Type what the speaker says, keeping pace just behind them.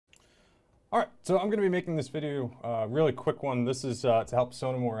All right, so I'm going to be making this video a really quick one. This is to help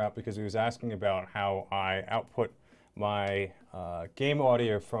Sonomore out because he was asking about how I output my game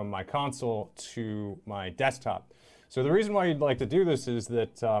audio from my console to my desktop. So the reason why you'd like to do this is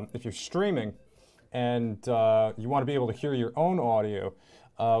that if you're streaming and you want to be able to hear your own audio,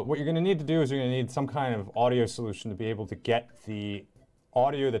 what you're going to need to do is you're going to need some kind of audio solution to be able to get the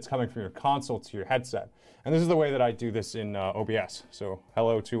audio that's coming from your console to your headset. And this is the way that I do this in OBS. So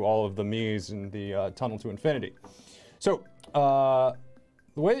hello to all of the me's in the tunnel to infinity. So the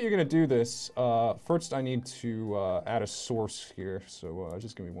way that you're going to do this, first I need to add a source here. So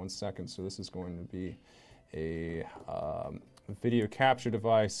just give me 1 second. So this is going to be a video capture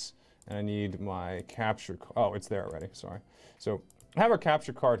device. And I need my capture, oh, it's there already, sorry. So I have our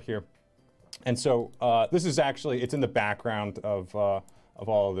capture card here. And so this is actually, it's in the background of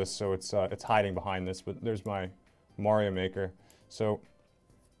all of this, so it's hiding behind this, but there's my Mario Maker. So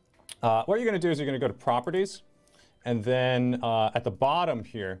what you're going to do is you're going to go to Properties, and then at the bottom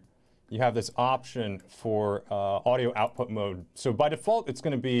here, you have this option for audio output mode. So by default, it's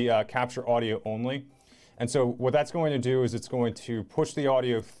going to be capture audio only. And so what that's going to do is it's going to push the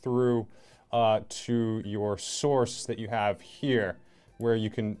audio through to your source that you have here, where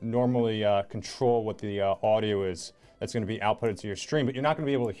you can normally control what the audio is that's going to be outputted to your stream, but you're not going to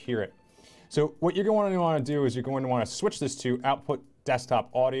be able to hear it. So what you're going to want to do is you're going to want to switch this to output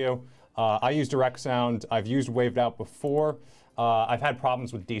desktop audio. I use direct sound. I've used waved out before. I've had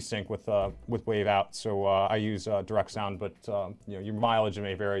problems with desync with wave out, so I use direct sound, but you know, your mileage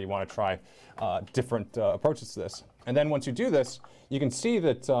may vary. You want to try different approaches to this. And then once you do this, you can see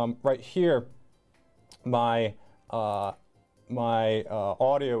that right here, my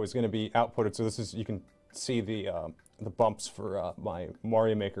audio is going to be outputted. So this is, you can see the bumps for my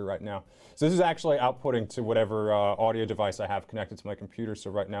Mario Maker right now. So this is actually outputting to whatever audio device I have connected to my computer.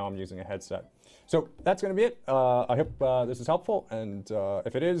 So right now I'm using a headset. So that's going to be it. I hope this is helpful. And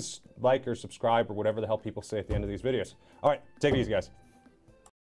if it is, like or subscribe or whatever the hell people say at the end of these videos. All right, take it easy, guys.